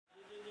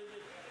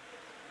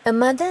A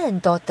mother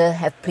and daughter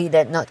have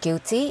pleaded not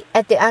guilty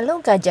at the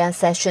Alor Gajah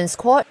Sessions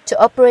Court to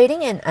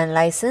operating an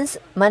unlicensed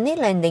money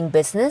lending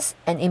business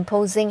and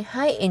imposing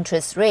high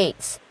interest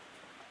rates.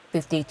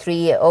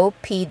 53-year-old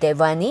P.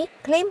 Devani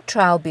claimed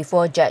trial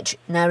before Judge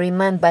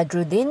Nariman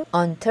Badruddin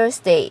on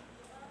Thursday.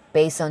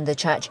 Based on the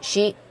charge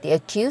sheet, the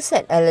accused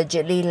had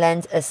allegedly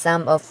lent a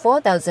sum of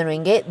 4,000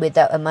 ringgit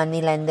without a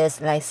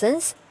moneylender's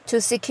license to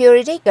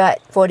security guard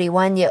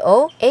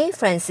 41-year-old A.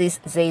 Francis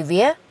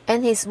Xavier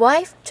and his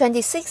wife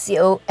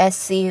 26-year-old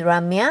S.C.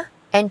 Ramya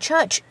and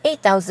charged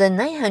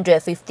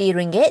 8,950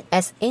 ringgit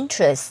as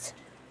interest.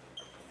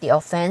 The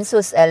offence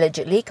was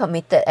allegedly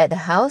committed at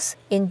a house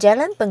in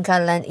Jalan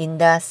Pengkalan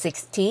Indah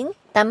 16,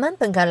 Taman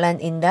Pengkalan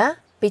Indah,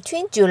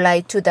 between July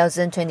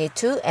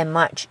 2022 and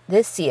March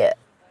this year.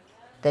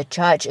 The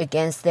charge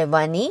against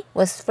Devani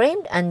was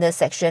framed under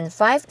Section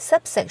 5,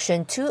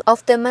 Subsection 2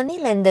 of the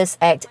Moneylenders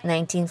Act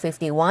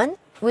 1951,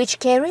 which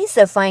carries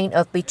a fine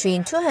of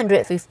between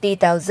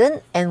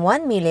 250,000 and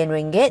 1 million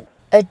ringgit,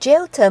 a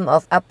jail term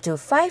of up to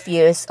 5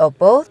 years or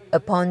both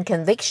upon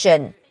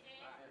conviction.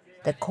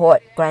 The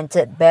court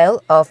granted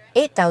bail of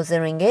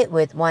 8,000 ringgit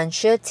with one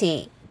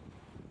surety.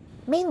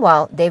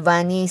 Meanwhile,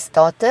 Devani's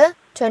daughter,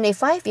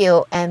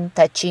 25-year-old M.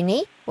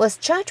 Tachini, was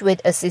charged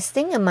with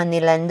assisting a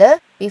moneylender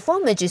before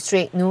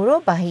Magistrate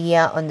Nurul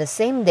Bahia on the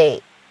same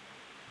day.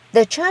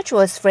 The charge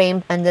was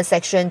framed under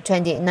Section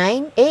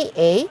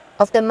 29AA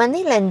of the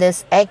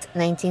Moneylenders Act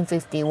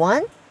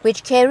 1951,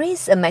 which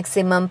carries a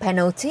maximum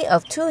penalty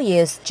of 2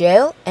 years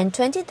jail and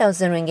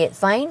 20,000 ringgit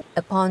fine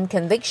upon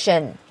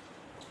conviction.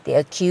 The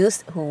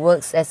accused, who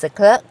works as a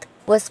clerk,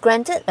 was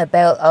granted a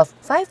bail of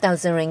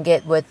 5,000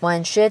 ringgit with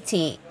one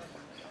surety.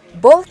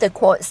 Both the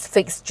courts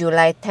fixed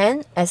July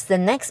 10 as the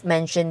next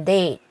mentioned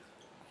date.